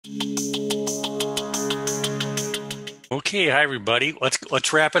Okay, hi everybody.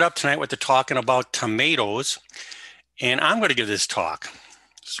 Let's wrap it up tonight with the talking about tomatoes, and I'm going to give this talk.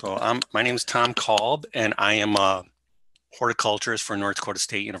 So my name is Tom Kalb, and I am a horticulturist for North Dakota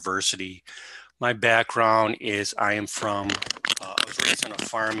State University. My background is I was raised on a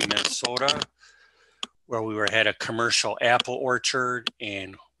farm in Minnesota where had a commercial apple orchard,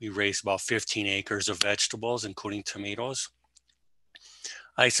 and we raised about 15 acres of vegetables, including tomatoes.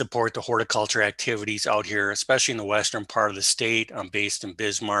 I support the horticulture activities out here, especially in the western part of the state. I'm based in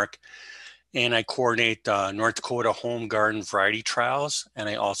Bismarck, and I coordinate the North Dakota Home Garden Variety Trials, and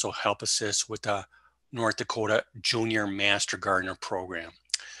I also help assist with the North Dakota Junior Master Gardener Program.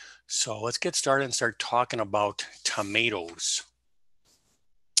 So let's get started and start talking about tomatoes.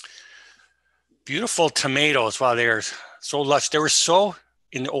 Beautiful tomatoes. Wow, they're so lush.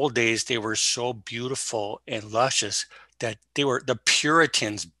 In the old days, they were so beautiful and luscious that the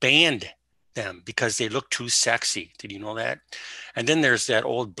Puritans banned them because they looked too sexy. Did you know that? And then there's that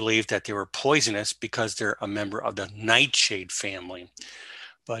old belief that they were poisonous because they're a member of the nightshade family.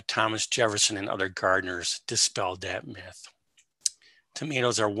 But Thomas Jefferson and other gardeners dispelled that myth.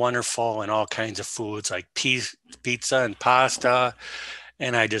 Tomatoes are wonderful in all kinds of foods like pizza and pasta.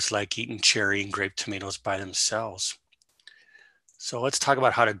 And I just like eating cherry and grape tomatoes by themselves. So let's talk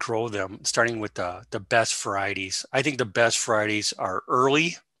about how to grow them, starting with the best varieties. I think the best varieties are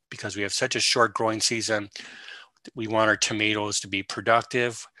early because we have such a short growing season. We want our tomatoes to be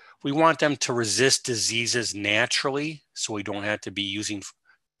productive. We want them to resist diseases naturally, so we don't have to be using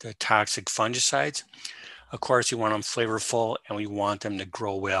the toxic fungicides. Of course, we want them flavorful, and we want them to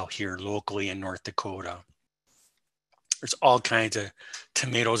grow well here locally in North Dakota. There's all kinds of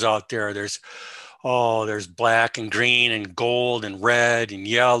tomatoes out there. There's black and green and gold and red and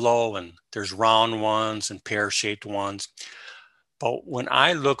yellow, and there's round ones and pear-shaped ones. But when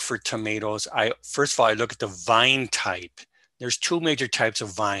I look for tomatoes, first of all, I look at the vine type. There's two major types of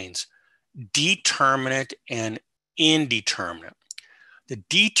vines, determinate and indeterminate. The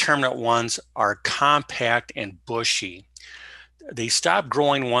determinate ones are compact and bushy. They stop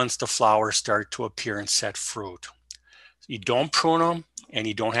growing once the flowers start to appear and set fruit. You don't prune them, and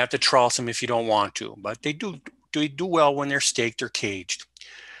you don't have to trellis them if you don't want to, but they do well when they're staked or caged.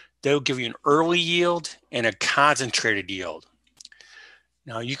 They'll give you an early yield and a concentrated yield.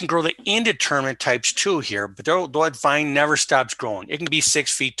 Now you can grow the indeterminate types too here, but that vine never stops growing. It can be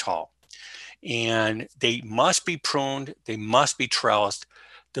 6 feet tall, and they must be pruned. They must be trellised.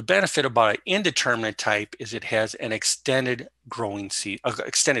 The benefit about an indeterminate type is it has an extended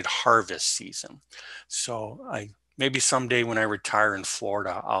extended harvest season. So maybe someday when I retire in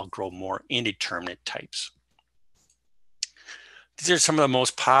Florida, I'll grow more indeterminate types. These are some of the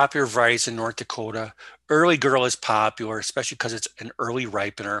most popular varieties in North Dakota. Early Girl is popular, especially because it's an early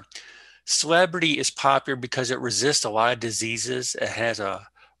ripener. Celebrity is popular because it resists a lot of diseases. It has a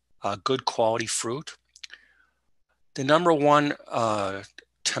good quality fruit. The number one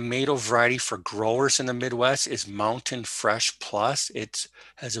tomato variety for growers in the Midwest is Mountain Fresh Plus. It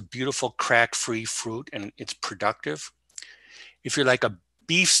has a beautiful crack-free fruit, and it's productive. If you're like a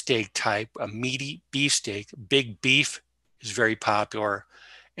beefsteak type, a meaty beefsteak, Big Beef is very popular,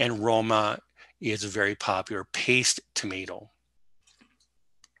 and Roma is a very popular paste tomato.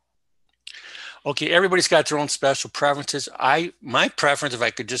 Okay, everybody's got their own special preferences. My preference, if I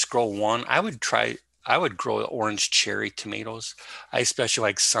could just grow one, I would grow orange cherry tomatoes. I especially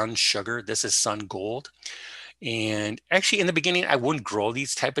like Sun Sugar. This is Sun Gold. And actually in the beginning, I wouldn't grow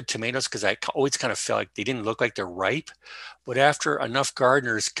these type of tomatoes because I always kind of felt like they didn't look like they're ripe. But after enough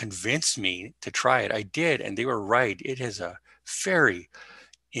gardeners convinced me to try it, I did, and they were right. It has a very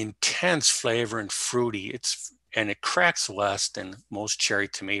intense flavor and fruity. And it cracks less than most cherry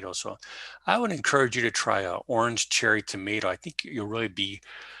tomatoes. So I would encourage you to try an orange cherry tomato. I think you'll really be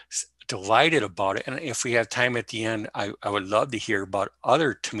delighted about it. And if we have time at the end, I would love to hear about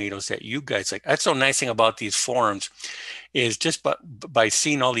other tomatoes that you guys like. That's so nice thing about these forums is just by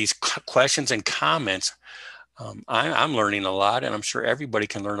seeing all these questions and comments, I'm learning a lot, and I'm sure everybody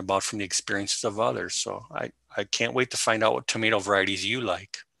can learn about from the experiences of others. So I can't wait to find out what tomato varieties you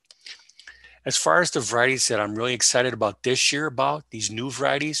like. As far as the varieties that I'm really excited about this year, about these new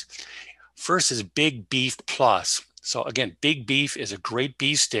varieties, first is Big Beef Plus. So again, Big Beef is a great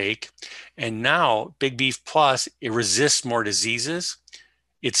beefsteak, and now Big Beef Plus, it resists more diseases,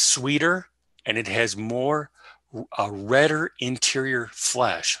 it's sweeter, and it has more redder interior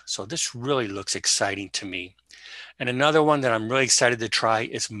flesh. So this really looks exciting to me. And another one that I'm really excited to try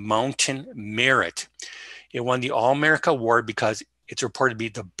is Mountain Merit. It won the All-America Award because it's reported to be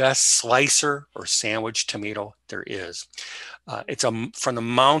the best slicer or sandwich tomato there is. It's from the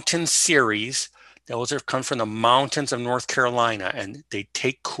Mountain series. Those are come from the mountains of North Carolina, and they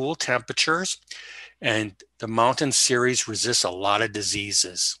take cool temperatures, and the mountain series resists a lot of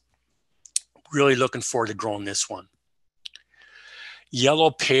diseases. Really looking forward to growing this one.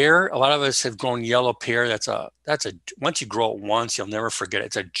 Yellow pear, a lot of us have grown yellow pear. That's a once you grow it once, you'll never forget it.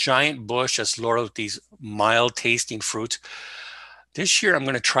 It's a giant bush that's loaded with these mild tasting fruits. This year I'm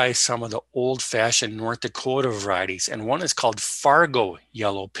going to try some of the old-fashioned North Dakota varieties, and one is called Fargo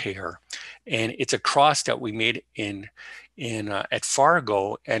yellow pear, and it's a cross that we made in at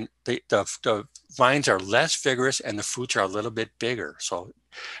Fargo, and the vines are less vigorous and the fruits are a little bit bigger. So,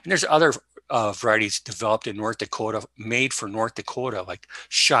 and there's other varieties developed in North Dakota, made for North Dakota, like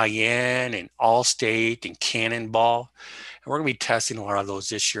Cheyenne and Allstate and Cannonball. And we're going to be testing a lot of those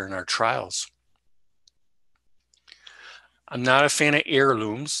this year in our trials. I'm not a fan of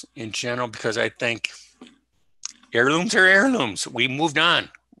heirlooms in general because I think heirlooms are heirlooms. We moved on.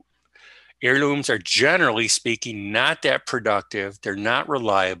 Heirlooms are, generally speaking, not that productive. They're not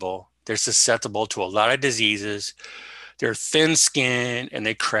reliable. They're susceptible to a lot of diseases. They're thin-skinned and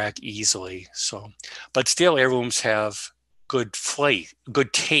they crack easily. So, but still, heirlooms have good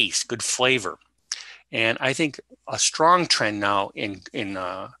taste, good flavor. And I think a strong trend now in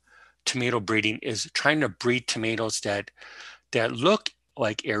tomato breeding is trying to breed tomatoes that look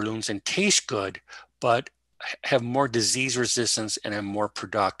like heirlooms and taste good, but have more disease resistance and are more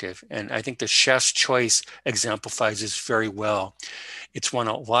productive. And I think the Chef's Choice exemplifies this very well. It's won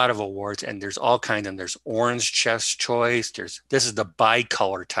a lot of awards, and there's all kinds of them. There's orange Chef's Choice. This is the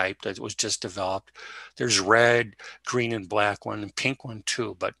bicolor type that was just developed. There's red, green, and black one, and pink one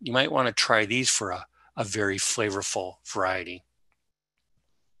too. But you might want to try these for a very flavorful variety.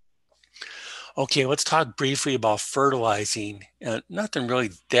 Okay, let's talk briefly about fertilizing. Nothing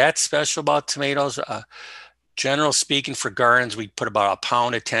really that special about tomatoes. General speaking, for gardens, we put about a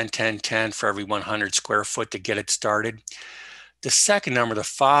pound of 10-10-10 for every 100 square foot to get it started. The second number, the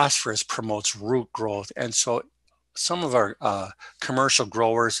phosphorus, promotes root growth. And so some of our commercial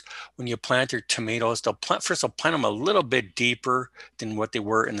growers, when you plant your tomatoes, they'll plant them a little bit deeper than what they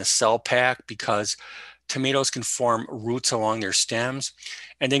were in the cell pack, because tomatoes can form roots along their stems,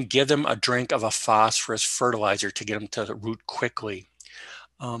 and then give them a drink of a phosphorus fertilizer to get them to the root quickly.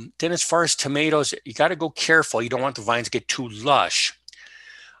 Then as far as tomatoes, you got to go careful. You don't want the vines to get too lush.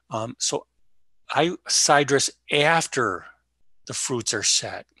 So I side dress after the fruits are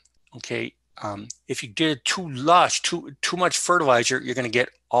set. Okay. If you did it too lush, too much fertilizer, you're going to get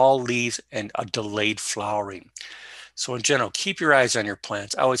all leaves and a delayed flowering. So in general, keep your eyes on your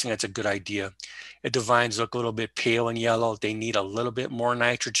plants. I always think that's a good idea. If the vines look a little bit pale and yellow, they need a little bit more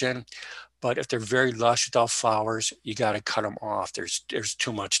nitrogen. But if they're very lush without flowers, you got to cut them off. There's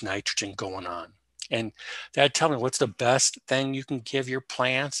too much nitrogen going on. And that tells me what's the best thing you can give your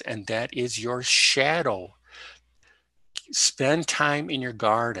plants, and that is your shadow. Spend time in your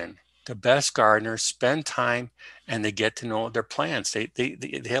garden. The best gardeners spend time and they get to know their plants. They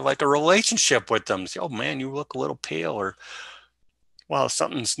have like a relationship with them. Say, oh man, you look a little pale, or well,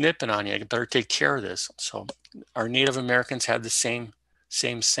 something's nipping on you. I better take care of this. So our Native Americans have the same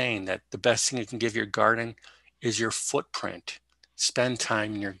saying, that the best thing you can give your garden is your footprint. Spend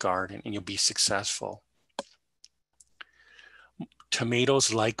time in your garden and you'll be successful.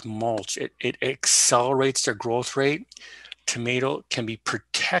 Tomatoes like mulch. It accelerates their growth rate. Tomato can be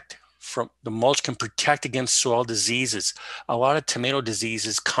the mulch can protect against soil diseases. A lot of tomato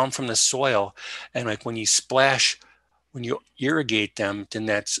diseases come from the soil, and like when you irrigate them, then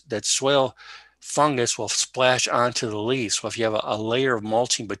that soil fungus will splash onto the leaves. So if you have a layer of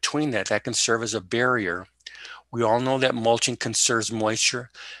mulching between that can serve as a barrier. We all know that mulching conserves moisture,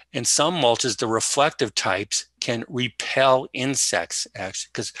 and some mulches, the reflective types, can repel insects, actually,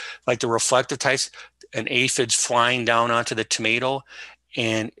 because like the reflective types, an aphid's flying down onto the tomato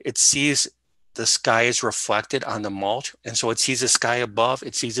and it sees the sky is reflected on the mulch, and so it sees the sky above,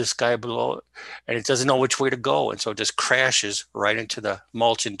 it sees the sky below, and it doesn't know which way to go, and so it just crashes right into the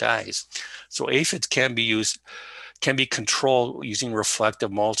mulch and dies. So aphids can be controlled using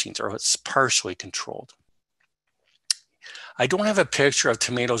reflective mulchings, or it's partially controlled. I don't have a picture of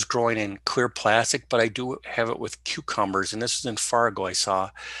tomatoes growing in clear plastic, but I do have it with cucumbers, and this is in Fargo I saw.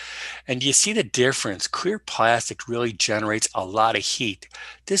 And you see the difference. Clear plastic really generates a lot of heat.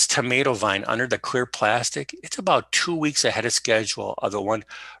 This tomato vine under the clear plastic, it's about 2 weeks ahead of schedule of the one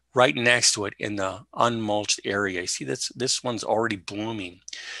right next to it in the unmulched area. You see this one's already blooming.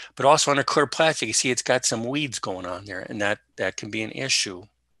 But also under clear plastic, you see it's got some weeds going on there, and that can be an issue.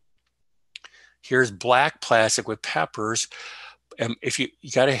 Here's black plastic with peppers. If you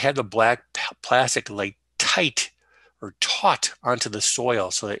got to have the black plastic like tight or taught onto the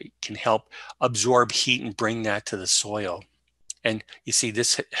soil so that it can help absorb heat and bring that to the soil. And you see,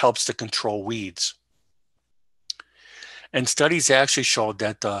 this helps to control weeds. And studies actually showed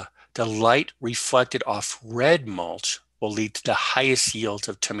that the light reflected off red mulch will lead to the highest yields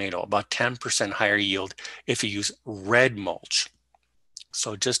of tomato, about 10% higher yield if you use red mulch.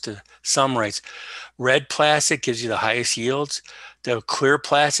 So just to summarize, red plastic gives you the highest yields. The clear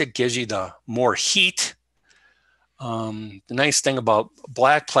plastic gives you the more heat. The nice thing about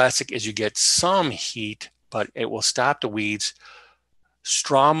black plastic is you get some heat, but it will stop the weeds.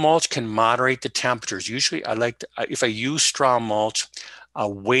 Straw mulch can moderate the temperatures. Usually if I use straw mulch,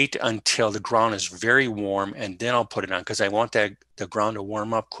 I'll wait until the ground is very warm and then I'll put it on because I want the ground to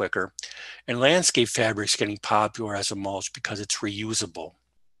warm up quicker. And landscape fabric is getting popular as a mulch because it's reusable.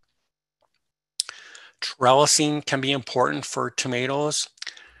 Trellising can be important for tomatoes.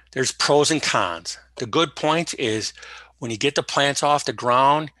 There's pros and cons. The good point is when you get the plants off the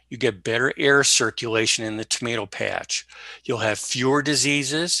ground, you get better air circulation in the tomato patch. You'll have fewer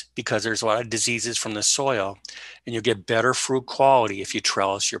diseases because there's a lot of diseases from the soil, and you'll get better fruit quality if you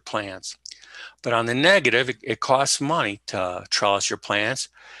trellis your plants. But on the negative, it costs money to trellis your plants,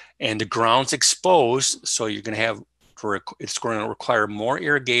 and the ground's exposed, so it's going to require more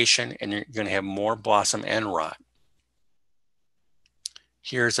irrigation, and you're going to have more blossom end rot.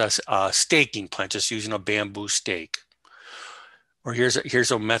 Here's a staking plant, just using a bamboo stake. Or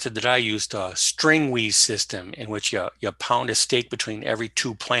here's a method that I used, a string weave system, in which you pound a stake between every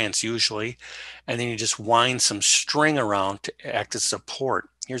two plants usually, and then you just wind some string around to act as support.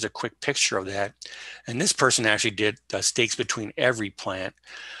 Here's a quick picture of that. And this person actually did the stakes between every plant,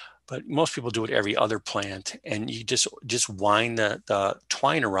 but most people do it every other plant. And you just wind the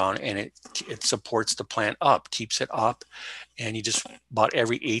twine around, and it supports the plant up, keeps it up. And you just, about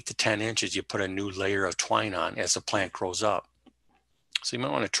every 8 to 10 inches, you put a new layer of twine on as the plant grows up. So you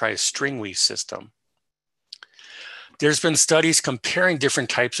might want to try a string weave system. There's been studies comparing different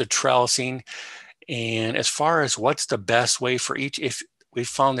types of trellising. And as far as what's the best way for each, if we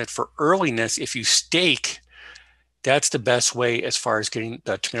found that for earliness, if you stake, that's the best way as far as getting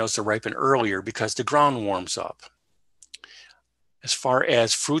the tomatoes to ripen earlier because the ground warms up. As far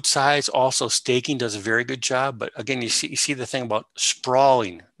as fruit size, also staking does a very good job. But again, you see the thing about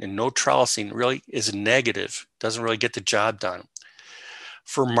sprawling and no trellising really is negative, doesn't really get the job done.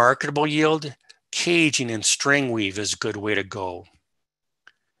 For marketable yield, caging and string weave is a good way to go.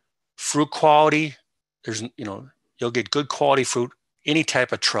 Fruit quality, you'll get good quality fruit, any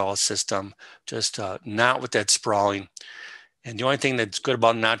type of trellis system, just not with that sprawling. And the only thing that's good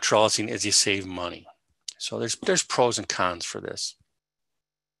about not trellising is you save money. So there's pros and cons for this.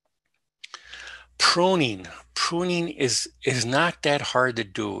 Pruning is not that hard to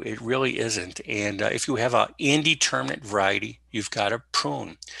do. It really isn't. And if you have an indeterminate variety, you've got to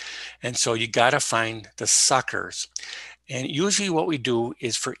prune. And so you got to find the suckers. And usually what we do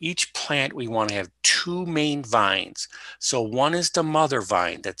is for each plant, we want to have 2 main vines. So one is the mother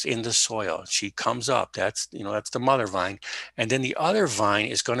vine that's in the soil. She comes up, that's the mother vine. And then the other vine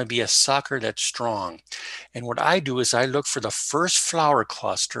is going to be a sucker that's strong. And what I do is I look for the first flower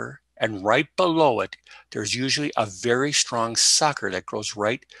cluster, and right below it, there's usually a very strong sucker that grows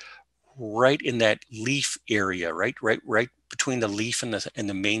right in that leaf area, right between the leaf and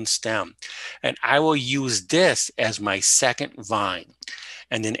the main stem. And I will use this as my second vine.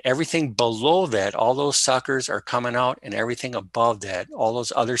 And then everything below that, all those suckers are coming out, and everything above that, all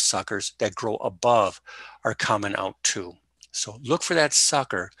those other suckers that grow above are coming out too. So look for that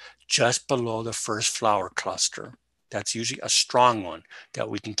sucker just below the first flower cluster. That's usually a strong one that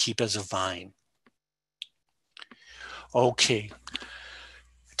we can keep as a vine. Okay.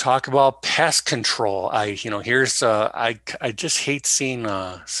 Talk about pest control. I just hate seeing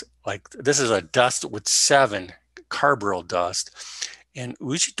like this is a dust with 7 carbaryl dust, and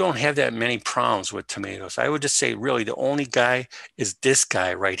we just don't have that many problems with tomatoes. I would just say really the only guy is this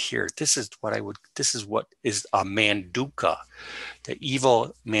guy right here. This is what is a manduca, the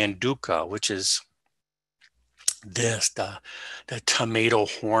evil manduca, which is the tomato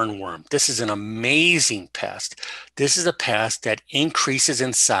hornworm. This is an amazing pest. This is a pest that increases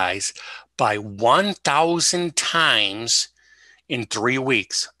in size by 1,000 times in 3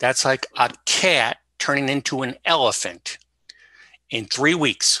 weeks. That's like a cat turning into an elephant in 3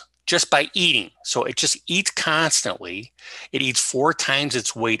 weeks, just by eating. So it just eats constantly. It eats 4 times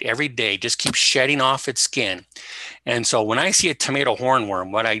its weight every day, just keeps shedding off its skin. And so when I see a tomato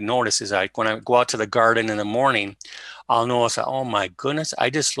hornworm, what I notice is when I go out to the garden in the morning, I'll notice, oh my goodness,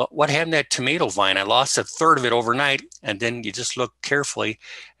 what happened to that tomato vine? I lost a third of it overnight. And then you just look carefully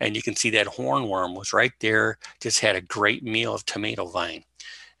and you can see that hornworm was right there, just had a great meal of tomato vine.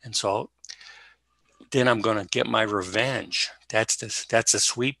 And so then I'm going to get my revenge. That's the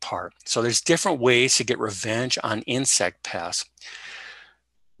sweet part. So there's different ways to get revenge on insect pests.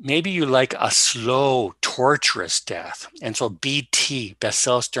 Maybe you like a slow, torturous death. And so BT,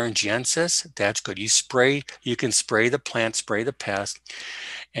 Bacillus thuringiensis, that's good. You can spray the plant, spray the pest.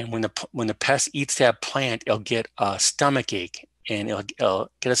 And when the pest eats that plant, it'll get a stomach ache, and it'll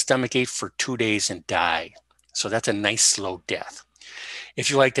get a stomach ache for 2 days and die. So that's a nice slow death. If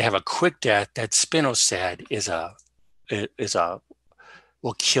you like to have a quick death, that spinosad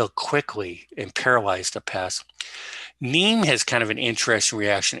will kill quickly and paralyze the pest. Neem has kind of an interesting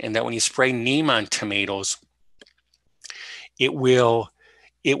reaction in that when you spray neem on tomatoes,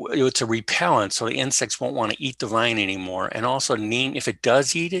 it's a repellent, so the insects won't want to eat the vine anymore. And also neem, if it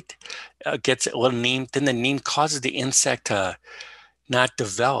does eat it, gets a little neem, then the neem causes the insect to not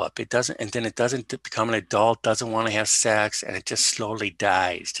develop. It doesn't become an adult, doesn't want to have sex, and it just slowly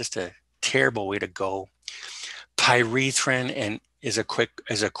dies. Just a terrible way to go. Pyrethrin is a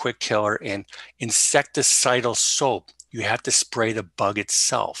quick killer, and insecticidal soap, you have to spray the bug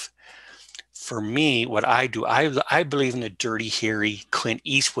itself. For me, what I do, I believe in the dirty, hairy Clint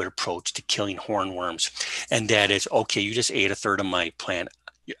Eastwood approach to killing hornworms, and that is, okay, you just ate a third of my plant.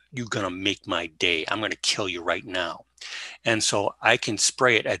 You're going to make my day. I'm going to kill you right now. And so I can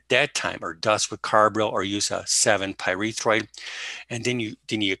spray it at that time, or dust with carbaryl, or use a 7-pyrethroid. And then you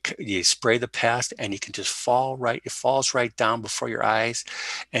spray the pest, and you can just it falls right down before your eyes.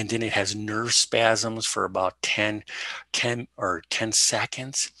 And then it has nerve spasms for about 10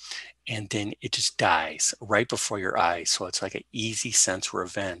 seconds. And then it just dies right before your eyes. So it's like an easy sense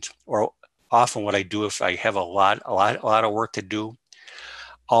revenge. Or often what I do, if I have a lot of work to do,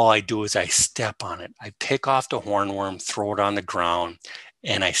 all I do is I step on it. I pick off the hornworm, throw it on the ground,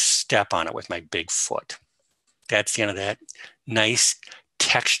 and I step on it with my big foot. That's the end of that. Nice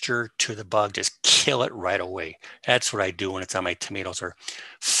texture to the bug. Just kill it right away. That's what I do when it's on my tomatoes or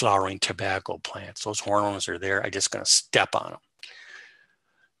flowering tobacco plants. Those hornworms are there. I'm just going to step on them.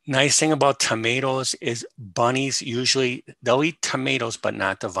 Nice thing about tomatoes is bunnies they'll eat tomatoes, but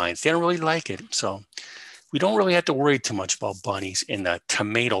not the vines. They don't really like it. So we don't really have to worry too much about bunnies in the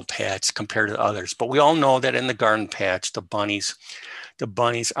tomato patch compared to others. But we all know that in the garden patch, the bunnies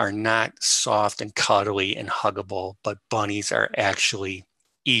are not soft and cuddly and huggable, but bunnies are actually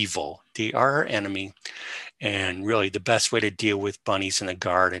evil. They are our enemy. And really the best way to deal with bunnies in the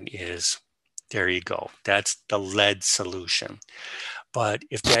garden is, there you go. That's the lead solution. But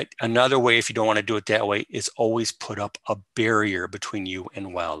another way, if you don't want to do it that way, is always put up a barrier between you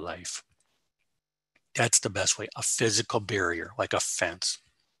and wildlife. That's the best way, a physical barrier, like a fence.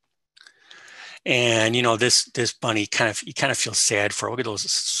 And this bunny you kind of feel sad for. Look at those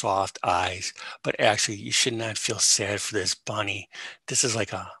soft eyes, but actually you should not feel sad for this bunny. This is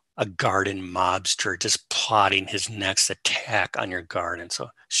like a garden mobster just plotting his next attack on your garden. So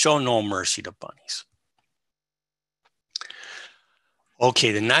show no mercy to bunnies.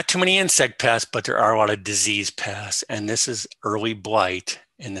 Okay, there are not too many insect pests, but there are a lot of disease pests, and this is early blight,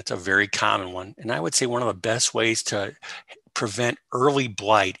 and it's a very common one. And I would say one of the best ways to prevent early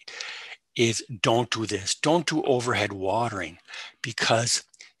blight is don't do this. Don't do overhead watering, because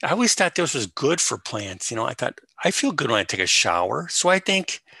I always thought this was good for plants. I thought, I feel good when I take a shower, so I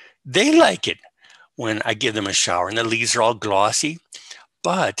think they like it when I give them a shower, and the leaves are all glossy.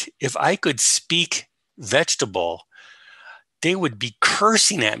 But if I could speak vegetable, they would be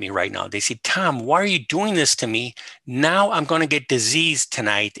cursing at me right now. They say, Tom, why are you doing this to me? Now I'm going to get disease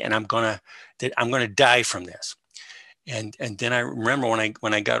tonight, and I'm going to die from this. And then I remember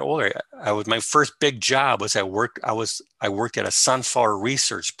when I got older, my first big job was I worked at a sunflower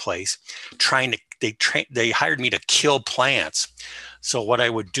research place, they hired me to kill plants. So what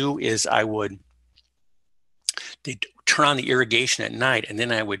I would do is they'd turn on the irrigation at night, and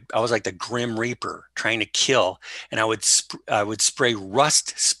then I was like the Grim Reaper trying to kill, and I would spray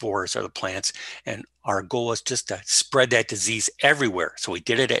rust spores of the plants, and our goal was just to spread that disease everywhere. So we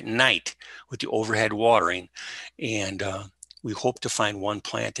did it at night with the overhead watering, and we hoped to find one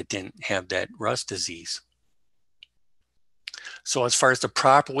plant that didn't have that rust disease. So as far as the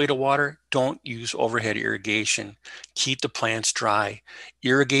proper way to water, don't use overhead irrigation. Keep the plants dry.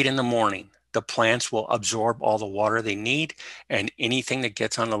 Irrigate in the morning. the plants will absorb all the water they need, and anything that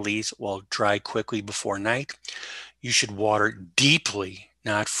gets on the leaves will dry quickly before night. You should water deeply,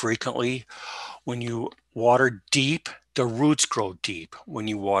 not frequently. When you water deep, the roots grow deep. When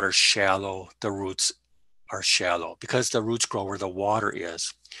you water shallow, the roots are shallow because the roots grow where the water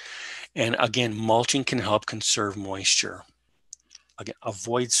is. And again, mulching can help conserve moisture. Again,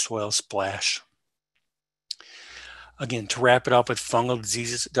 avoid soil splash. Again, to wrap it up with fungal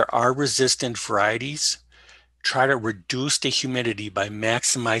diseases, there are resistant varieties. Try to reduce the humidity by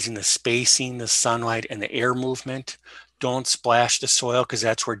maximizing the spacing, the sunlight, and the air movement. Don't splash the soil because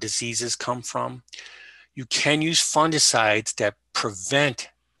that's where diseases come from. You can use fungicides that prevent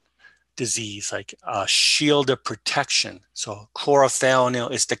disease, like a shield of protection. So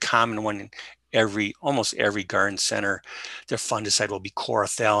chlorothalonil is the common one in almost every garden center. Their fungicide will be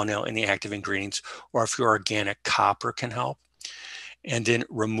chlorothalonil in the active ingredients, or if you're organic, copper can help. And then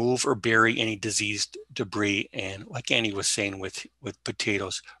remove or bury any diseased debris. And like Andy was saying with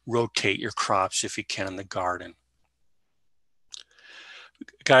potatoes, rotate your crops if you can in the garden.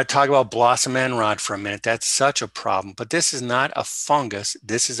 Got to talk about blossom end rot for a minute. That's such a problem, but this is not a fungus.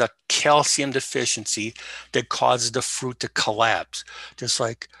 This is a calcium deficiency that causes the fruit to collapse, just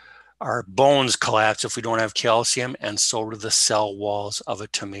like our bones collapse if we don't have calcium, and so do the cell walls of a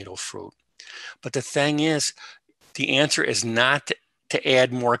tomato fruit. But the thing is, the answer is not to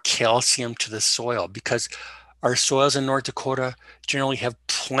add more calcium to the soil, because our soils in North Dakota generally have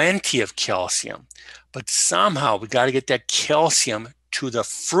plenty of calcium, but somehow we got to get that calcium to the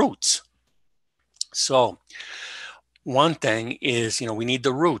fruits. So one thing is, we need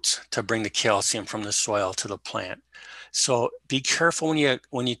the roots to bring the calcium from the soil to the plant. So be careful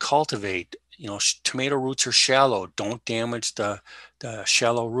when you cultivate. Tomato roots are shallow. Don't damage the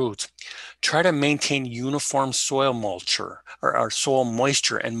shallow roots. Try to maintain uniform soil moisture or soil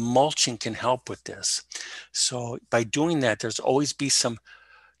moisture, and mulching can help with this. So by doing that, there's always be some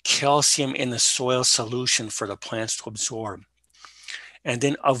calcium in the soil solution for the plants to absorb. And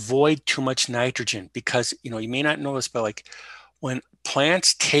then avoid too much nitrogen, because you may not know this, but like when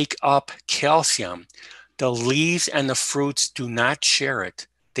plants take up calcium, the leaves and the fruits do not share it.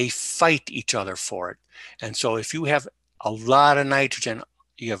 They fight each other for it. And so if you have a lot of nitrogen,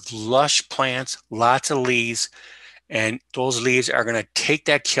 you have lush plants, lots of leaves, and those leaves are going to take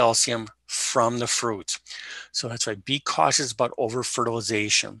that calcium from the fruits. So that's why be cautious about over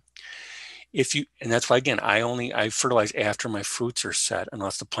fertilization. And that's why, again, I fertilize after my fruits are set,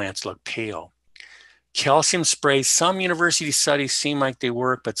 unless the plants look pale. Calcium sprays, some university studies seem like they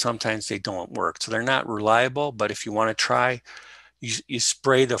work, but sometimes they don't work. So they're not reliable, but if you want to try, you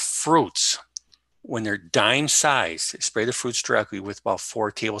spray the fruits when they're dime size. Spray the fruits directly with about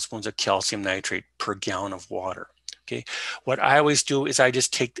 4 tablespoons of calcium nitrate per gallon of water. Okay. What I always do is I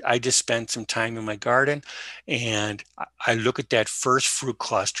just spend some time in my garden and I look at that first fruit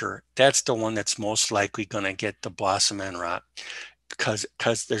cluster. That's the one that's most likely going to get the blossom end rot, because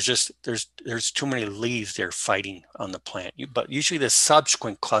there's too many leaves there fighting on the plant. But usually the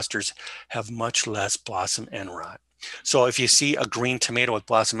subsequent clusters have much less blossom end rot. So if you see a green tomato with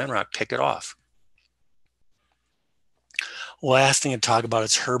blossom end rot, pick it off. Last thing to talk about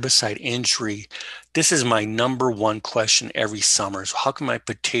is herbicide injury. This is my number one question every summer. So how come my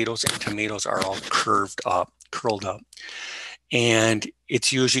potatoes and tomatoes are all curled up? And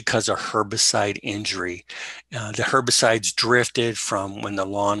it's usually because of herbicide injury. The herbicides drifted from when the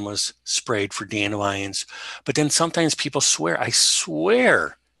lawn was sprayed for dandelions. But then sometimes people I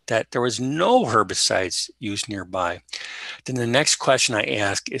swear that there was no herbicides used nearby. Then the next question I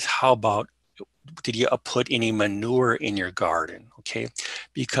ask is, how about, did you put any manure in your garden? Okay,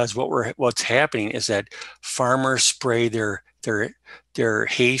 because what's happening is that farmers spray their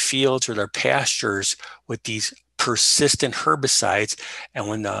hay fields or their pastures with these persistent herbicides, and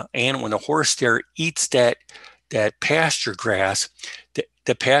when the horse there eats that pasture grass,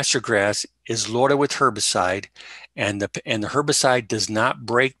 the pasture grass is loaded with herbicide, and the herbicide does not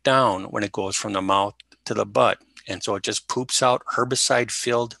break down when it goes from the mouth to the butt. And so it just poops out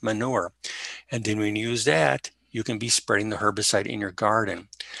herbicide-filled manure. And then when you use that, you can be spreading the herbicide in your garden.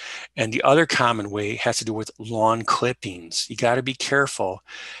 And the other common way has to do with lawn clippings. You got to be careful,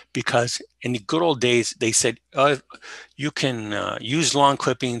 because in the good old days, they said you can use lawn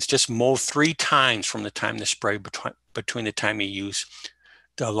clippings, just mow 3 times from the time to spray between the time you use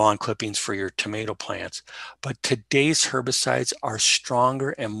the lawn clippings for your tomato plants. But today's herbicides are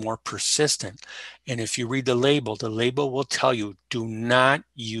stronger and more persistent. And if you read the label will tell you, do not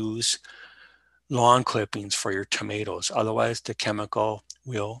use lawn clippings for your tomatoes. Otherwise, the chemical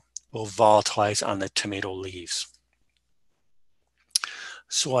will volatilize on the tomato leaves.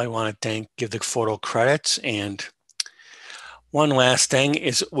 So I want to give the photo credits. And one last thing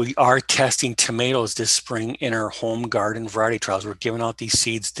is we are testing tomatoes this spring in our home garden variety trials. We're giving out these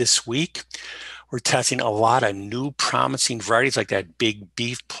seeds this week. We're testing a lot of new promising varieties like that Big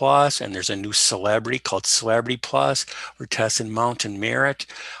Beef Plus, and there's a new celebrity called Celebrity Plus. We're testing Mountain Merit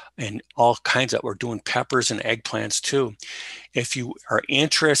and all kinds of, we're doing peppers and eggplants too. If you are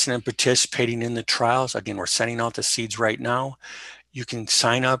interested in participating in the trials, again, we're sending out the seeds right now. You can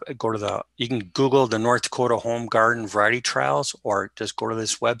sign up, you can Google the North Dakota Home Garden Variety Trials, or just go to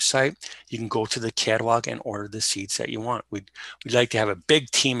this website. You can go to the catalog and order the seeds that you want. We'd like to have a big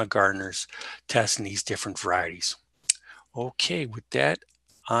team of gardeners testing these different varieties. Okay, with that,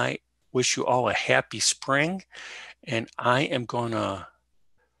 I wish you all a happy spring, and I am going to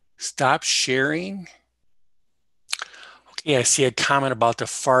stop sharing. Yeah, I see a comment about the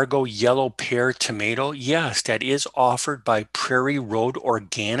Fargo yellow pear tomato. Yes, that is offered by Prairie Road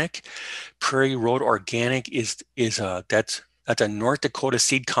Organic. Prairie Road Organic is that's a North Dakota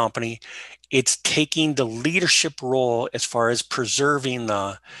seed company. It's taking the leadership role as far as preserving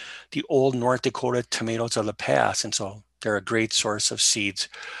the old North Dakota tomatoes of the past, and so they're a great source of seeds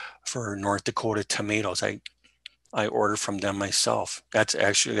for North Dakota tomatoes. I order from them myself. That's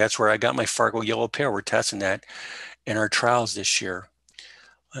where I got my Fargo yellow pear. We're testing that in our trials this year.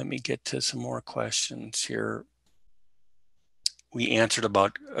 Let me get to some more questions here. We answered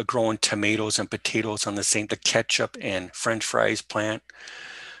about growing tomatoes and potatoes on the ketchup and French fries plant.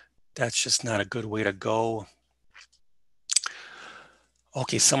 That's just not a good way to go.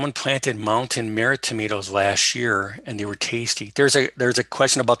 Okay, someone planted Mountain Merit tomatoes last year and they were tasty. There's a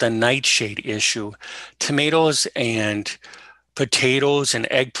question about the nightshade issue. Tomatoes and potatoes and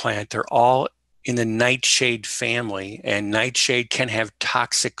eggplant, they're all in the nightshade family, and nightshade can have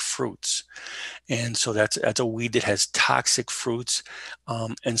toxic fruits. And so that's a weed that has toxic fruits.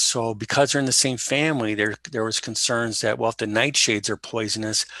 And so because they're in the same family, there was concerns that, well, if the nightshades are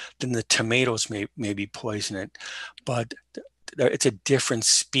poisonous, then the tomatoes may be poisonous. But it's a different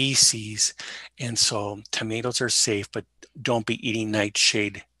species. And so tomatoes are safe, but don't be eating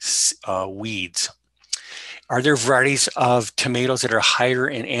nightshade weeds. Are there varieties of tomatoes that are higher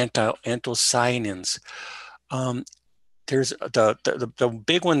in anthocyanins? There's the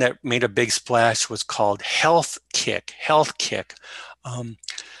big one that made a big splash was called Health Kick. Health Kick.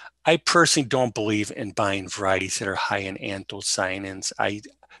 I personally don't believe in buying varieties that are high in anthocyanins.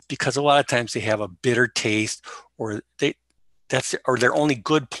 Because a lot of times they have a bitter taste, or their only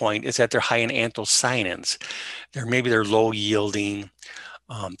good point is that they're high in anthocyanins. Maybe they're low yielding.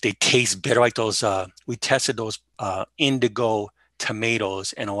 They taste bitter, like those. We tested those indigo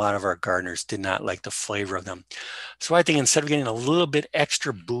tomatoes, and a lot of our gardeners did not like the flavor of them. So I think instead of getting a little bit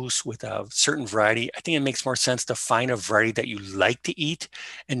extra boost with a certain variety, I think it makes more sense to find a variety that you like to eat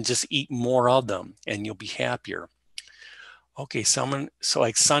and just eat more of them, and you'll be happier. Okay, so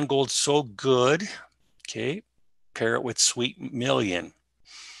like Sun Gold, so good. Okay, pair it with Sweet Million.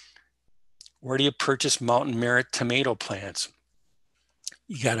 Where do you purchase Mountain Merit tomato plants?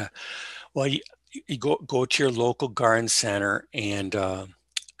 You gotta, well, you go to your local garden center, and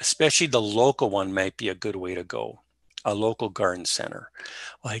especially the local one might be a good way to go. A local garden center,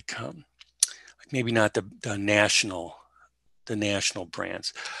 like maybe not the national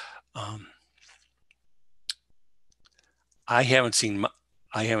brands. I haven't seen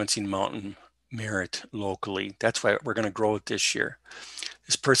Mountain Merit locally. That's why we're going to grow it this year.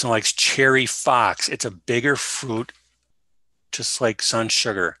 This person likes Cherry Fox. It's a bigger fruit, just like Sun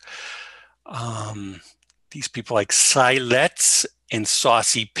Sugar. These people like Silettes and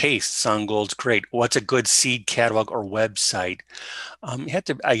Saucy Paste. Sun Gold's great. What's a good seed catalog or website? You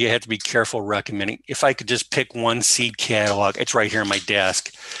have to be careful recommending. If I could just pick one seed catalog, it's right here on my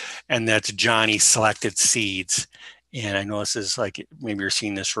desk, and that's Johnny Selected Seeds. And I know this is like, maybe you're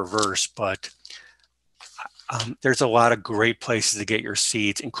seeing this reverse, but there's a lot of great places to get your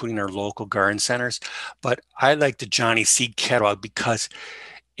seeds, including our local garden centers. But I like the Johnny Seed Catalog because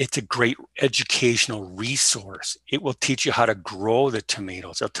it's a great educational resource. It will teach you how to grow the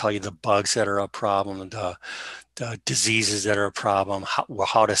tomatoes. It'll tell you the bugs that are a problem, the diseases that are a problem,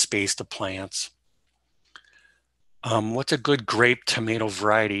 how to space the plants. What's a good grape tomato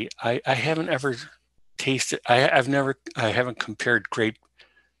variety? I haven't ever tasted. I haven't compared grape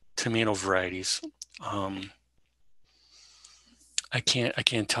tomato varieties. I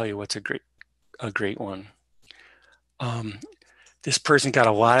can't tell you what's a great one. This person got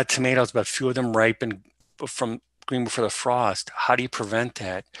a lot of tomatoes, but few of them ripened from green before the frost. How do you prevent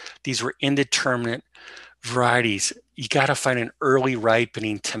that? These were indeterminate varieties. You got to find an early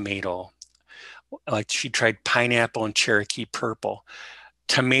ripening tomato. Like she tried pineapple and Cherokee Purple.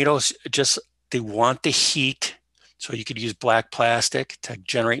 Tomatoes, just they want the heat. So you could use black plastic to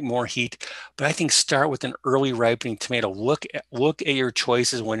generate more heat. But I think start with an early ripening tomato. Look at your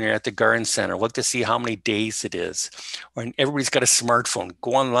choices when you're at the garden center. Look to see how many days it is. When everybody's got a smartphone,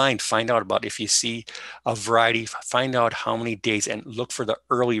 go online, find out about if you see a variety, find out how many days and look for the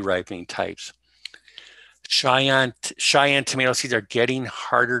early ripening types. Cheyenne tomato seeds are getting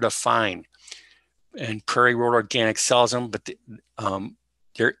harder to find, and Prairie Road Organics sells them, but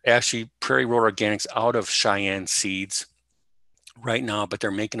they're actually Prairie Road Organics out of Cheyenne seeds right now, but they're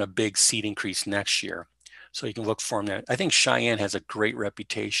making a big seed increase next year. So you can look for them there. I think Cheyenne has a great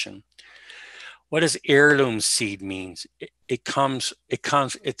reputation. What does heirloom seed means? It's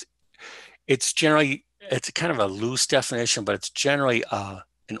generally, it's kind of a loose definition, but it's generally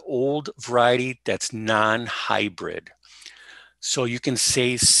an old variety that's non-hybrid. So you can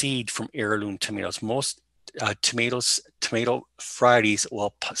save seed from heirloom tomatoes. Most tomato varieties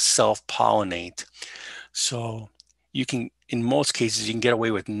will self-pollinate. So you can, in most cases, you can get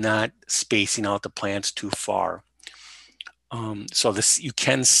away with not spacing out the plants too far. So you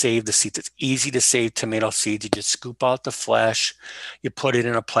can save the seeds. It's easy to save tomato seeds. You just scoop out the flesh, you put it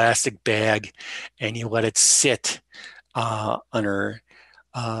in a plastic bag, and you let it sit under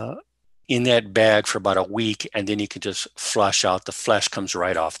in that bag for about a week, and then you can just flush out. The flesh comes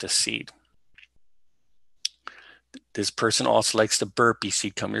right off the seed. This person also likes the burpee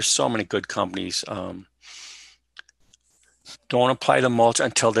seed company. There's so many good companies. Don't apply the mulch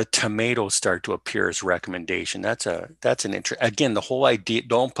until the tomatoes start to appear as recommendation. That's an interest. Again, the whole idea,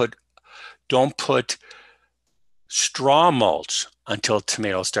 don't put straw mulch until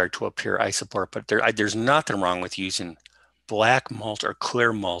tomatoes start to appear. I support, but there's nothing wrong with using black mulch or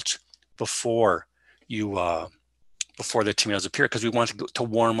clear mulch before the tomatoes appear, because we want to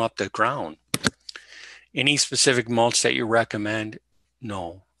warm up the ground. Any specific mulch that you recommend?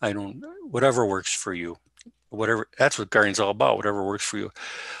 No, I don't. Whatever works for you. Whatever, that's what gardening's all about. Whatever works for you.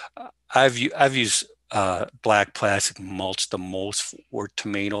 I've used black plastic mulch the most for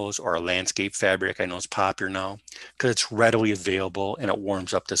tomatoes, or a landscape fabric. I know it's popular now because it's readily available and it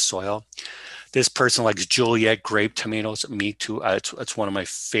warms up the soil. This person likes Juliet grape tomatoes. Me too. It's one of my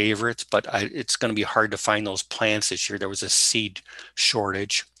favorites, but it's going to be hard to find those plants this year. There was a seed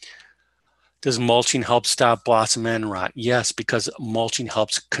shortage. Does mulching help stop blossom end rot? Yes, because mulching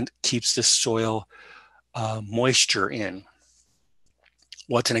keeps the soil moisture in.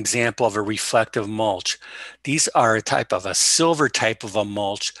 What's an example of a reflective mulch? These are a silver type of a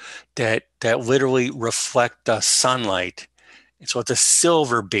mulch that literally reflect the sunlight. And so it's a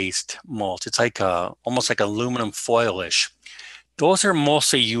silver-based mulch. It's like almost like aluminum foilish. Those are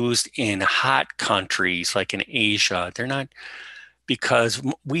mostly used in hot countries, like in Asia. They're not, because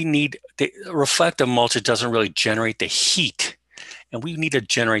the reflective mulch, it doesn't really generate the heat, and we need to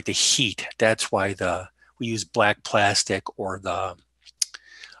generate the heat. That's why we use black plastic or the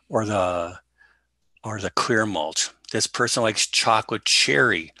clear mulch. This person likes chocolate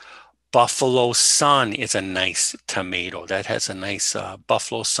cherry. Buffalo Sun is a nice tomato. That has a nice,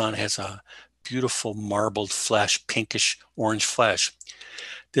 Buffalo Sun has a beautiful marbled flesh, pinkish orange flesh.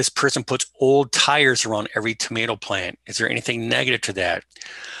 This person puts old tires around every tomato plant. Is there anything negative to that?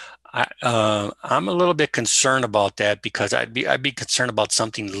 I'm a little bit concerned about that, because I'd be concerned about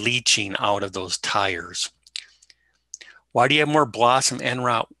something leaching out of those tires. Why do you have more blossom end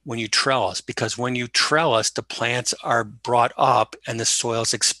rot when you trellis? Because when you trellis, the plants are brought up and the soil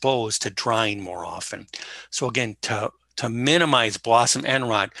is exposed to drying more often. So again, to minimize blossom end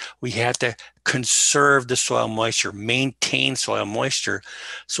rot, we have to conserve the soil moisture, maintain soil moisture.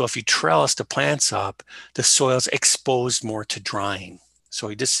 So if you trellis the plants up, the soil's exposed more to drying. So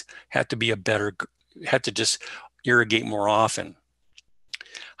you just have to just irrigate more often.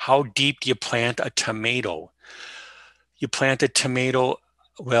 How deep do you plant a tomato? You plant a tomato,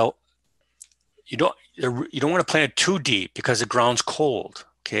 well, you don't want to plant it too deep because the ground's cold,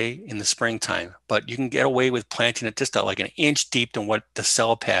 okay, in the springtime. But you can get away with planting it just like an inch deep than what the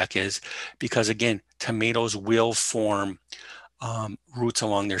cell pack is, because again, tomatoes will form roots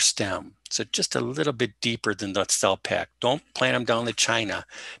along their stem. So just a little bit deeper than the cell pack. Don't plant them down to China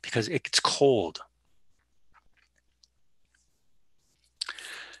because it gets cold.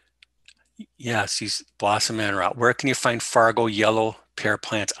 Yes, these blossom end rot. Where can you find Fargo yellow pear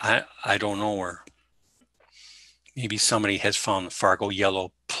plants? I don't know where. Maybe somebody has found Fargo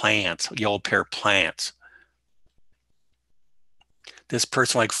yellow pear plants. This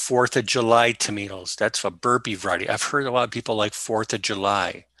person like 4th of July tomatoes. That's a burpee variety. I've heard a lot of people like 4th of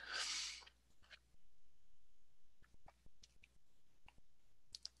July.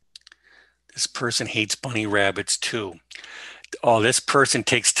 This person hates bunny rabbits too. Oh, this person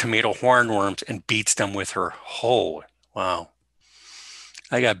takes tomato hornworms and beats them with her hoe. Wow.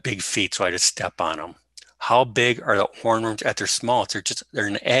 I got big feet, so I just step on them. How big are the hornworms at their smallest? They're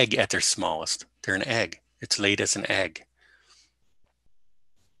an egg at their smallest. They're an egg. It's laid as an egg.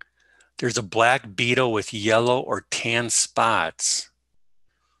 There's a black beetle with yellow or tan spots.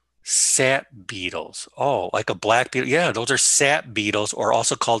 Sap beetles. Oh, like a black beetle. Yeah, those are sap beetles, or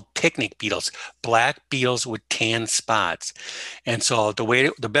also called picnic beetles. Black beetles with tan spots. And so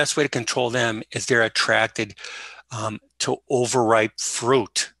the best way to control them is they're attracted to overripe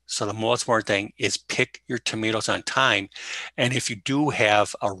fruit. So the most important thing is pick your tomatoes on time. And if you do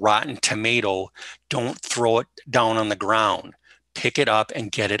have a rotten tomato, don't throw it down on the ground. Pick it up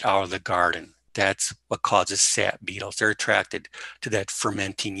and get it out of the garden. That's what causes sap beetles. They're attracted to that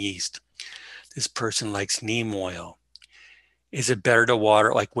fermenting yeast. This person likes neem oil. Is it better to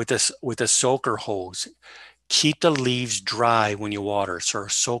water like with a soaker hose? Keep the leaves dry when you water. So a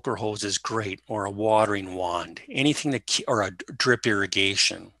soaker hose is great, or a watering wand, anything that, or a drip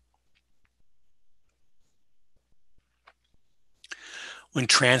irrigation. When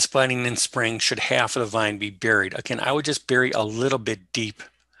transplanting in spring, should half of the vine be buried? Again, I would just bury a little bit deep,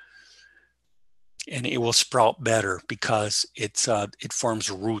 and it will sprout better because it forms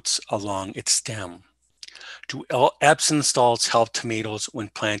roots along its stem. Do Epsom salts help tomatoes when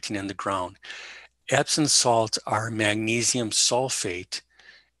planting in the ground? Epsom salts are magnesium sulfate,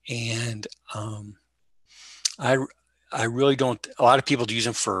 and I really don't. A lot of people use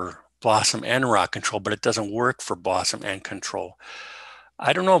them for blossom and rock control, but it doesn't work for blossom and control.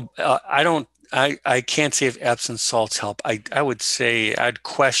 I don't know. I can't say if Epsom salts help. I would say I'd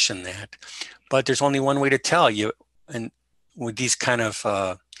question that, but there's only one way to tell you. And with these kind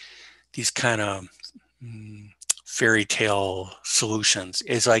of fairy tale solutions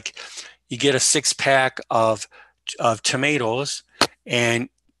is like you get a 6-pack of tomatoes, and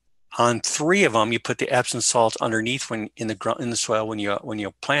on 3 of them you put the Epsom salts underneath when in the soil when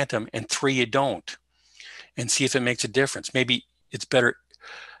you plant them, and 3 you don't, and see if it makes a difference. Maybe it's better.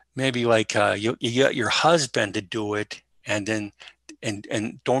 Maybe like you get your husband to do it, and then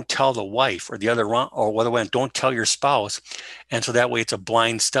and don't tell the wife, or the other one, or other way, don't tell your spouse, and so that way it's a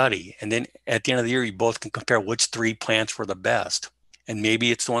blind study. And then at the end of the year, you both can compare which 3 plants were the best, and maybe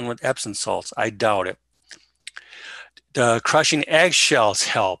it's the one with Epsom salts. I doubt it. The crushing eggshells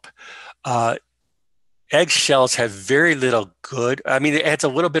help. Eggshells have very little good. I mean, it adds a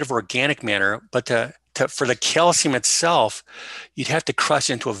little bit of organic matter, but for the calcium itself, you'd have to crush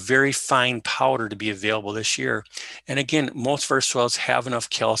into a very fine powder to be available this year. And again, most of our soils have enough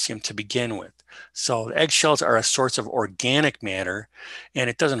calcium to begin with. So eggshells are a source of organic matter, and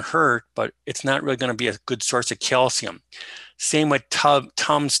it doesn't hurt, but it's not really going to be a good source of calcium. Same with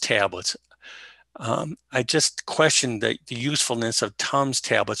Tums tablets. I just question the usefulness of Tums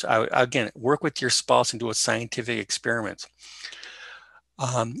tablets. Again, work with your spouse and do a scientific experiment.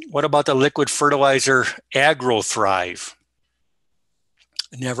 What about the liquid fertilizer AgroThrive?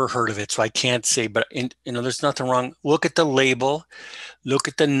 Never heard of it, so I can't say, but there's nothing wrong. Look at the label, look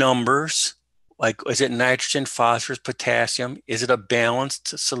at the numbers. Like, is it nitrogen, phosphorus, potassium? Is it a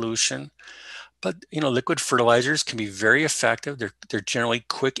balanced solution? But liquid fertilizers can be very effective. They're generally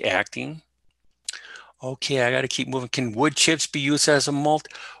quick acting. Okay, I got to keep moving. Can wood chips be used as a mulch?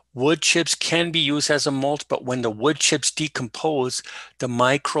 Wood chips can be used as a mulch, but when the wood chips decompose, the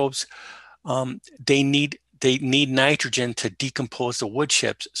microbes they need nitrogen to decompose the wood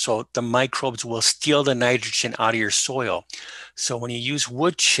chips. So the microbes will steal the nitrogen out of your soil. So when you use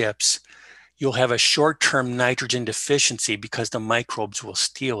wood chips, you'll have a short-term nitrogen deficiency because the microbes will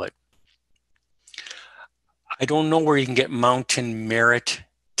steal it. I don't know where you can get mountain merit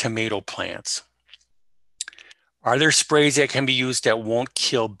tomato plants. Are there sprays that can be used that won't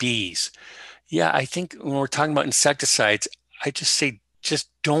kill bees? Yeah, I think when we're talking about insecticides, I just say just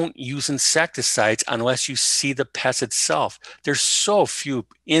don't use insecticides unless you see the pest itself. There's so few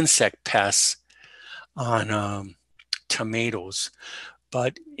insect pests on tomatoes,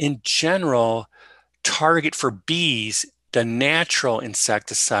 but in general, target for bees, the natural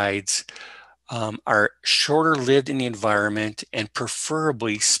insecticides are shorter lived in the environment and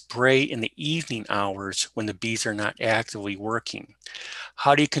preferably spray in the evening hours when the bees are not actively working.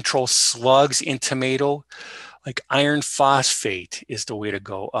 How do you control slugs in tomato? Like iron phosphate is the way to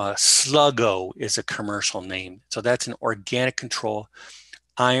go. Sluggo is a commercial name. So that's an organic control.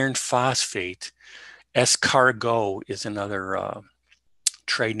 Iron phosphate. Escargot is another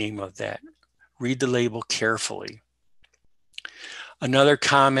trade name of that. Read the label carefully. Another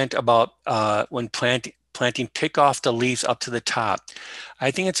comment about when planting planting, pick off the leaves up to the top.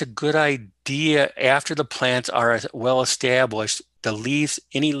 I think it's a good idea after the plants are well established, the leaves,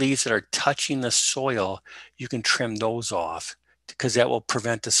 any leaves that are touching the soil, you can trim those off because that will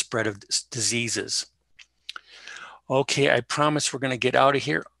prevent the spread of diseases. Okay, I promise we're going to get out of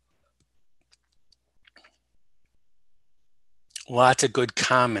here. Lots of good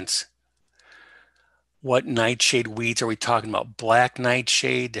comments. What nightshade weeds are we talking about? Black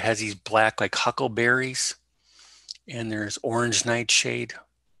nightshade that has these black like huckleberries. And there's orange nightshade.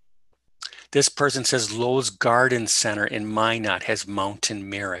 This person says Lowe's Garden Center in Minot has mountain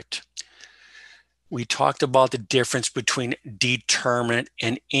merit. We talked about the difference between determinate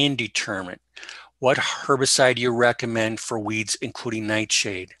and indeterminate. What herbicide do you recommend for weeds, including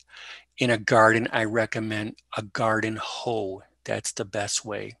nightshade? In a garden, I recommend a garden hoe. That's the best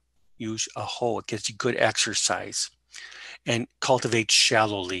way. Use a hoe. It gives you good exercise. And cultivate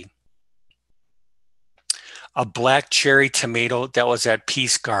shallowly. A black cherry tomato that was at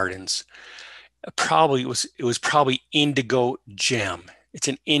Peace Gardens. It was probably indigo gem. It's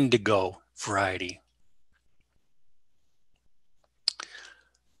an indigo variety.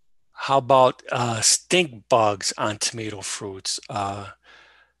 How about stink bugs on tomato fruits?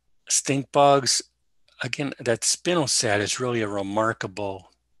 Stink bugs, again, that spinosad is really a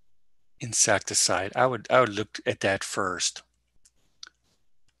remarkable insecticide. I would look at that first.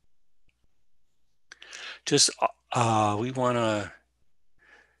 Just we want to.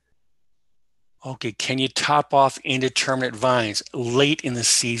 Okay, can you top off indeterminate vines late in the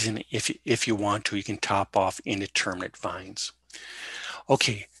season? If you want to, you can top off indeterminate vines.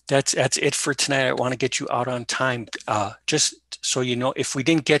 Okay, that's it for tonight. I want to get you out on time. Just so you know, if we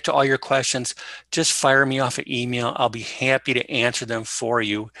didn't get to all your questions, just fire me off an email. I'll be happy to answer them for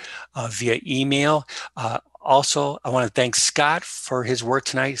you via email. Also, I want to thank Scott for his work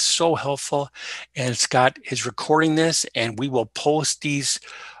tonight. So helpful. And Scott is recording this, and we will post these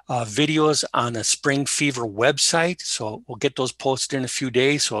videos on the Spring Fever website. So we'll get those posted in a few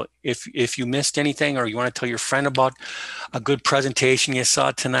days. So if you missed anything or you want to tell your friend about a good presentation you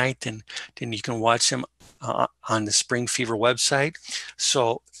saw tonight, then you can watch them on the Spring Fever website.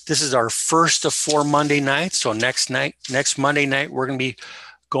 So this is our first of 4 Monday nights. So next Monday night, we're going to be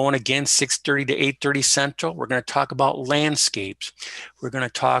going again 6:30 to 8:30 Central. We're going to talk about landscapes. We're going to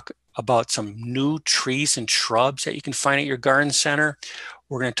talk about some new trees and shrubs that you can find at your garden center.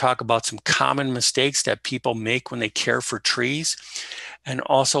 We're going to talk about some common mistakes that people make when they care for trees. And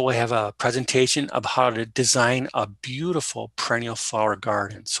also we'll have a presentation of how to design a beautiful perennial flower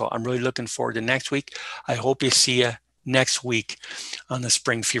garden. So I'm really looking forward to next week. I hope you see you next week on the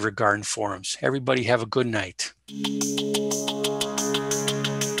Spring Fever Garden Forums. Everybody have a good night.